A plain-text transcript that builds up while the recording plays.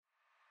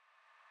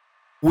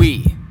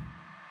We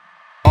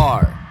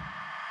are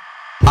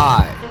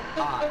I.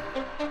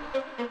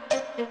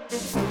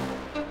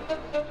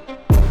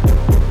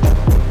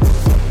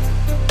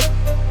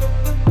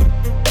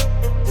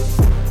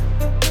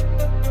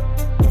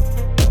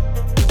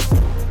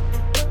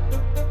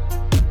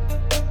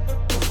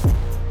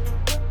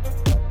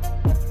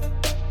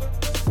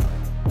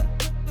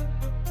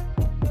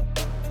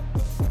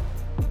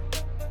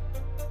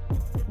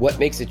 What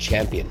makes a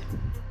champion?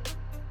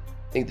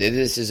 I think that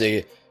this is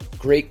a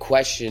great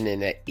question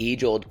and an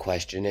age-old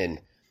question. And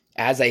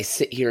as I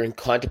sit here and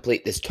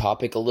contemplate this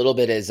topic a little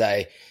bit, as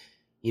I,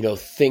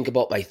 think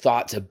about my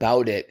thoughts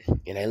about it,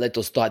 and I let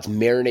those thoughts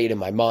marinate in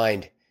my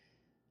mind,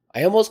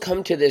 I almost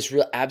come to this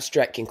real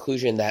abstract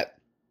conclusion that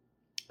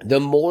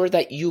the more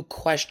that you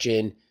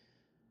question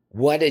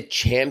what a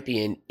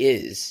champion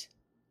is,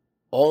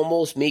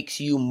 almost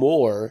makes you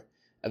more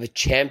of a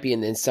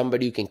champion than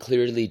somebody who can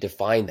clearly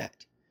define that.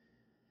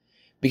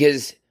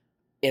 Because,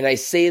 and I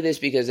say this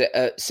because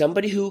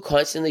somebody who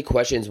constantly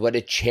questions what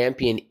a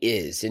champion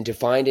is and to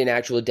find an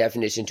actual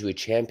definition to a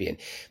champion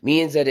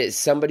means that it's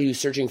somebody who's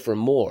searching for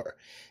more,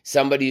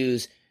 somebody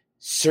who's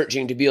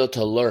searching to be able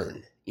to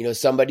learn,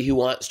 somebody who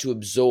wants to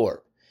absorb,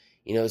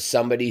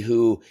 somebody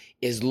who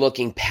is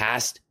looking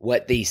past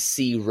what they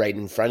see right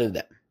in front of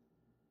them.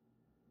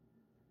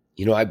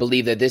 I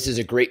believe that this is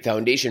a great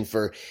foundation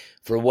for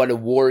what a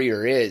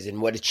warrior is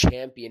and what a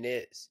champion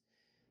is.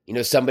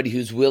 Somebody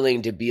who's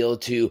willing to be able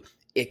to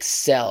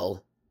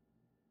excel.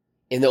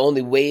 And the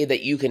only way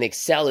that you can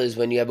excel is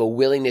when you have a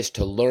willingness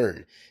to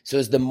learn. So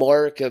is the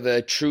mark of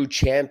a true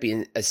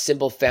champion a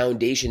simple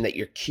foundation that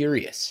you're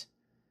curious?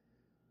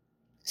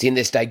 Seeing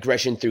this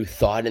digression through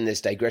thought and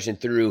this digression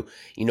through,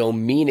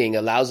 meaning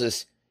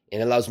allows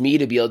me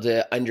to be able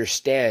to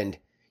understand,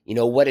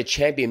 what a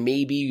champion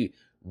may be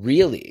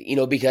really,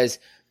 because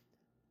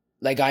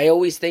like I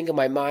always think in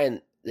my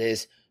mind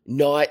is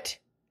not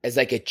as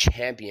like a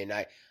champion.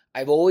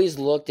 I've always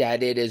looked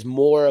at it as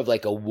more of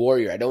like a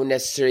warrior. I don't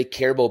necessarily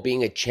care about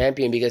being a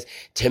champion because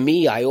to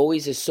me, I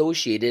always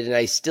associated, and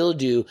I still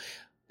do,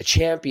 a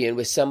champion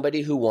with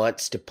somebody who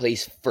wants to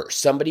place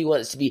first. Somebody who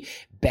wants to be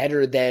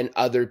better than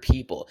other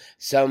people.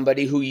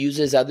 Somebody who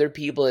uses other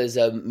people as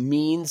a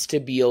means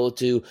to be able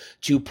to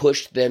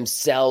push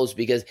themselves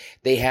because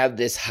they have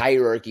this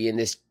hierarchy and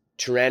this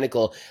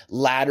tyrannical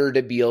ladder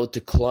to be able to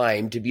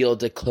climb, to be able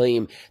to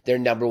claim their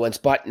number one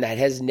spot. And that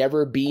has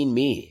never been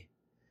me.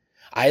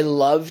 I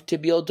love to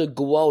be able to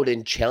go out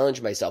and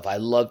challenge myself. I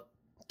love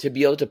to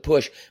be able to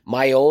push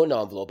my own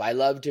envelope. I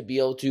love to be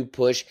able to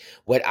push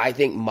what I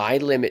think my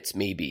limits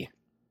may be.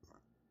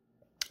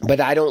 But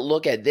I don't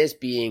look at this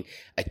being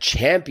a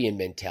champion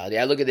mentality.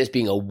 I look at this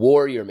being a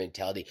warrior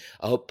mentality,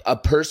 a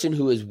person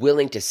who is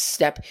willing to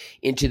step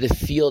into the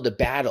field of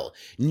battle,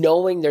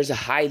 knowing there's a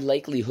high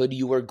likelihood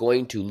you are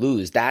going to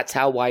lose. That's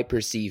how I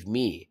perceive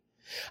me.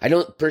 I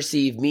don't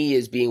perceive me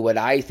as being what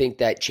I think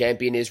that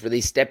champion is, where they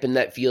step in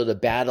that field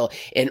of battle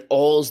and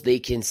all they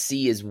can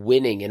see is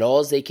winning, and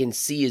all they can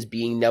see is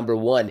being number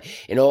one,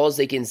 and all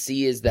they can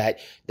see is that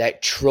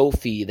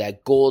trophy,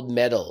 that gold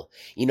medal,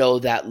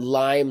 that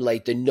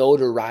limelight, the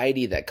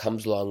notoriety that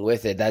comes along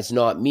with it. That's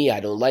not me.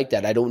 I don't like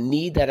that. I don't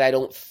need that. I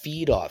don't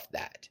feed off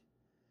that.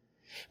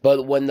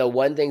 But one of the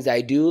one things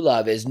I do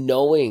love is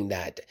knowing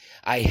that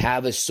I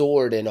have a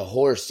sword and a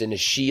horse and a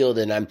shield,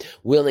 and I'm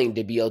willing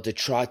to be able to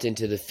trot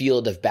into the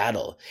field of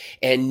battle,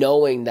 and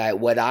knowing that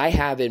what I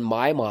have in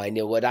my mind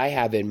and what I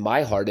have in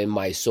my heart and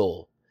my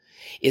soul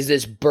is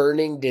this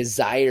burning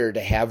desire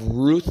to have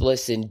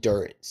ruthless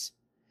endurance.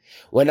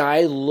 When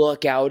I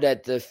look out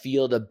at the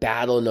field of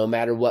battle, no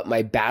matter what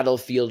my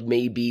battlefield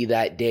may be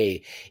that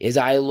day, is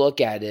I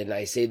look at it and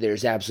I say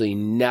there's absolutely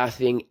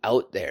nothing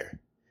out there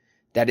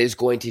that is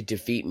going to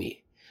defeat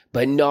me,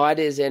 but not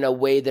as in a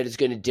way that is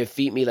going to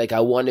defeat me like I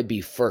want to be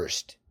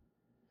first.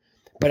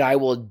 But I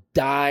will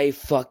die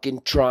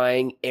fucking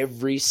trying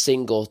every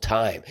single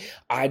time.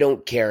 I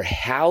don't care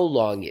how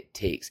long it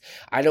takes.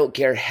 I don't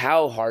care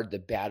how hard the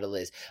battle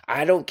is.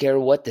 I don't care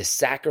what the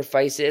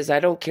sacrifice is.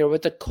 I don't care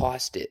what the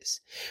cost is.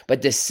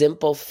 But the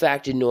simple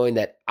fact of knowing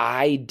that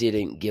I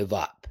didn't give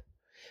up,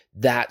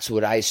 that's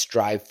what I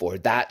strive for.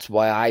 That's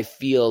why I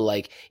feel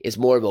like it's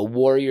more of a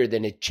warrior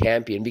than a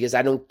champion, because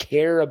I don't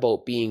care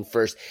about being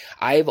first.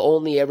 I've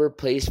only ever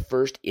placed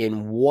first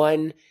in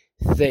one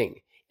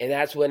thing, and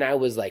that's when I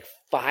was like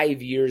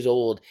 5 years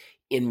old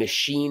in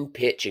machine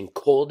pitch in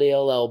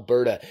Coaldale,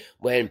 Alberta,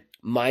 when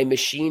my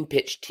machine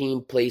pitch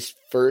team placed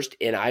first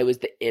and I was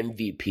the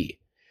MVP.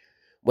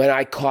 When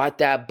I caught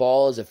that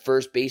ball as a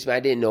first baseman,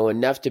 I didn't know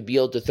enough to be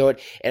able to throw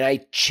it, and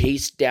I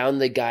chased down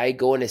the guy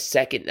going to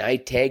second, and I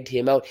tagged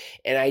him out,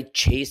 and I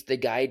chased the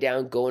guy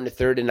down going to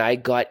third, and I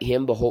got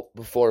him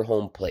before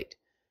home plate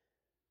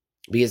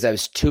because I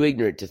was too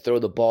ignorant to throw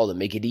the ball to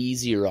make it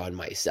easier on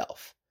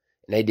myself,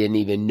 and I didn't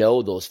even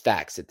know those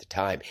facts at the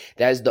time.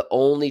 That is the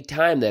only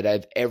time that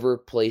I've ever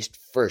placed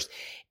first,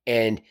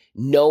 And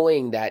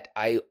knowing that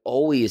I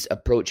always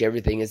approach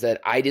everything is that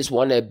I just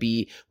want to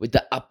be with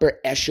the upper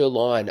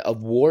echelon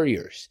of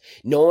warriors,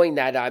 knowing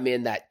that I'm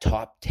in that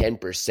top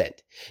 10%,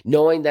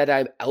 knowing that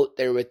I'm out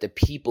there with the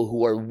people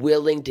who are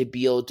willing to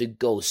be able to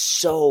go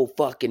so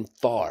fucking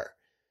far,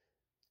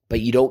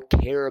 but you don't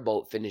care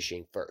about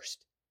finishing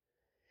first.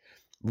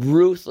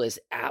 Ruthless,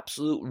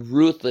 absolute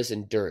ruthless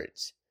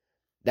endurance.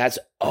 That's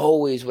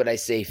always what I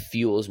say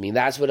fuels me.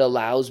 That's what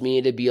allows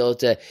me to be able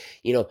to,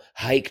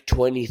 hike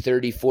 20,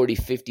 30, 40,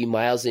 50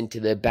 miles into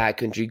the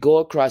backcountry, go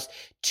across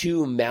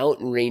 2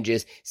 mountain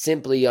ranges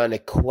simply on a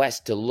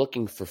quest to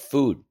looking for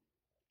food.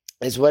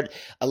 It's what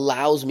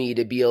allows me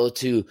to be able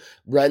to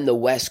run the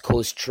West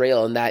Coast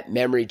Trail, and that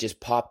memory just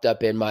popped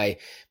up in my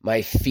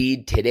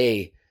feed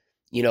today.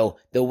 The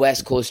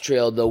West Coast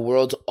Trail, the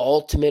world's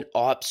ultimate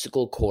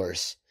obstacle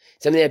course.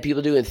 Something that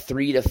people do in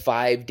 3 to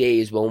 5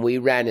 days. When we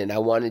ran it, I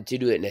wanted to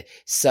do it in a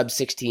sub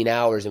 16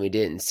 hours, and we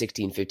did it in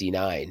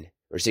 16:59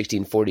 or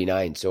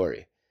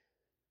 16:49,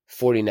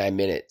 49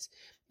 minutes.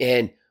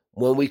 And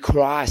when we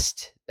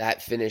crossed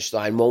that finish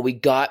line, when we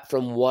got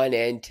from one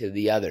end to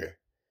the other,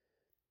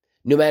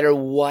 no matter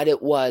what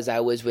it was, I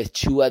was with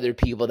 2 other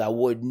people that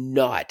would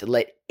not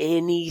let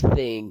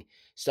anything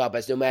stop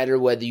us, no matter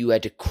whether you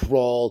had to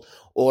crawl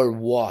or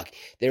walk.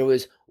 There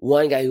was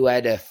one guy who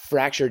had a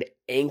fractured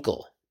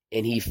ankle,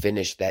 and he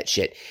finished that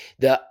shit.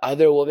 The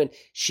other woman,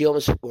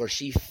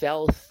 she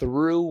fell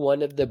through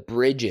one of the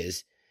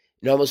bridges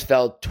and almost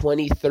fell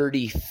 20,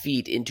 30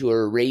 feet into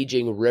a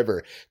raging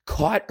river,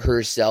 caught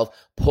herself,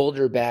 pulled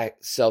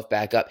herself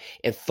back up,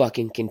 and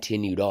fucking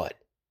continued on.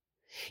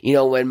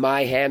 When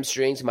my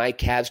hamstrings, my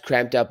calves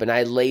cramped up, and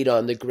I laid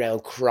on the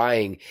ground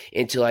crying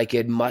until I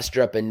could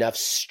muster up enough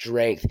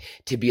strength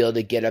to be able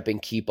to get up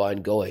and keep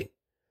on going.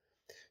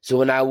 So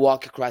when I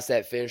walk across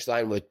that finish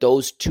line with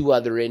those 2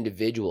 other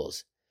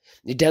individuals,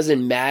 it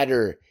doesn't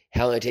matter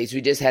how long it takes.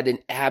 We just had an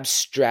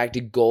abstract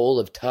goal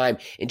of time,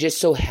 and just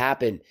so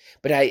happened.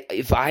 But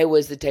if I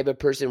was the type of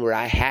person where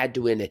I had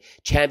to win, a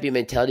champion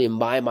mentality in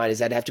my mind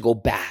is I'd have to go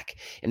back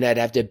and I'd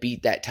have to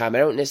beat that time. I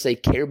don't necessarily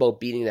care about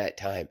beating that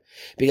time,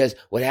 because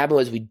what happened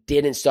was we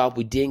didn't stop,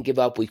 we didn't give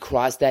up, we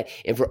crossed that.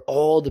 And for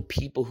all the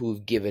people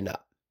who've given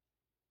up,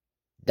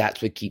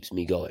 that's what keeps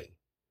me going.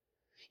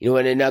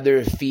 When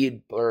another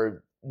feed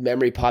or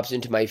memory pops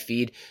into my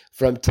feed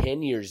from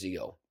 10 years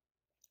ago,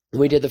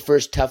 we did the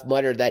first Tough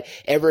Mudder that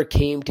ever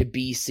came to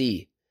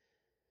BC.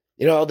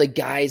 All the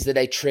guys that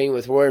I train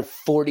with were in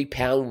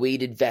 40-pound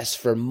weighted vests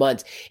for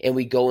months, and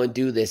we go and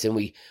do this, and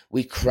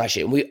we crush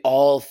it. And we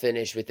all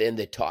finish within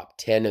the top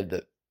 10 of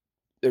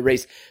the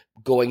race,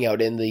 going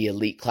out in the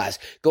elite class,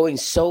 going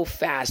so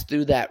fast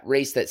through that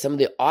race that some of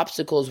the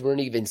obstacles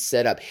weren't even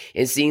set up,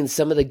 and seeing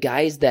some of the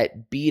guys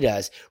that beat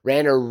us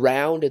ran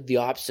around the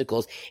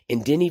obstacles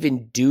and didn't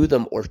even do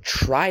them or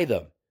try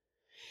them,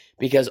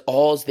 because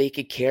all they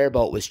could care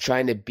about was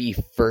trying to be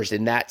first.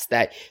 And that's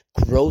that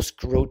gross,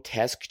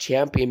 grotesque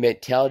champion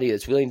mentality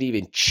that's willing to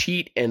even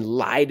cheat and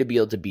lie to be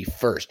able to be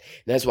first.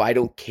 And that's why I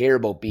don't care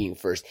about being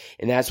first.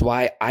 And that's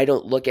why I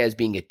don't look at as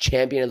being a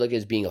champion. I look at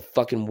as being a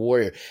fucking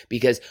warrior.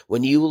 Because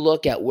when you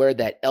look at where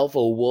that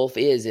alpha wolf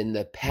is in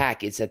the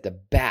pack, it's at the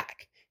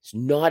back. It's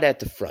not at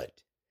the front.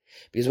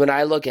 Because when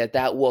I look at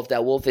that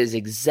wolf is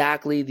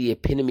exactly the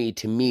epitome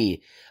to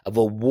me of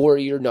a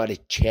warrior, not a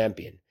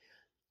champion.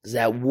 Because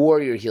that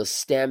warrior, he'll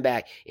stand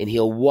back and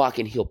he'll walk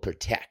and he'll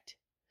protect.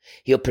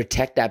 He'll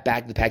protect that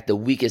back of the pack, the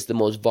weakest, the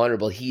most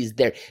vulnerable. He's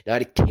there,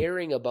 not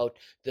caring about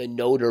the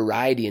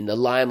notoriety and the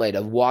limelight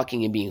of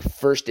walking and being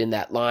first in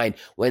that line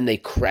when they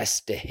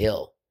crest a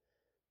hill.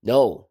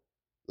 No,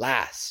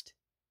 last.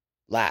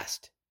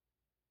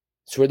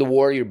 It's where the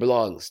warrior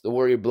belongs. The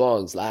warrior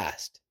belongs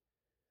last.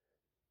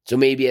 So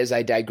maybe as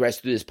I digress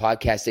through this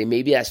podcast, say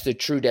maybe that's the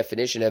true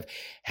definition of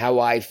how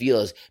I feel,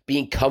 is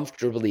being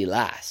comfortably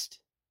last.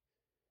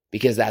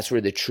 Because that's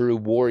where the true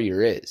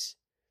warrior is.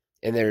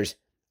 And there's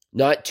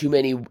not too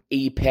many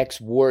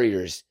apex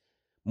warriors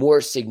more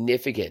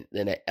significant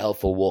than an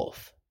alpha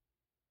wolf.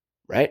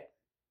 Right?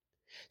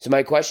 So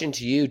my question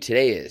to you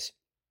today is,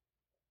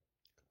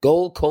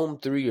 go comb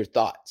through your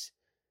thoughts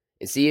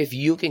and see if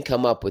you can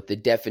come up with the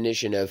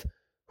definition of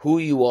who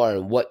you are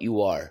and what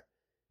you are.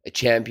 A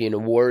champion, a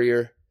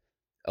warrior,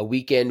 a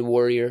weekend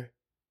warrior,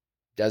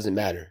 doesn't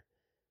matter.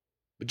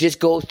 But just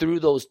go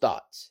through those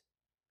thoughts.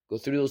 Go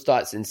through those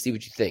thoughts and see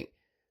what you think.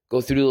 Go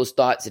through those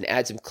thoughts and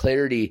add some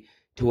clarity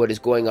to what is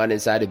going on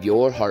inside of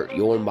your heart,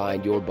 your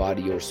mind, your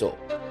body, your soul.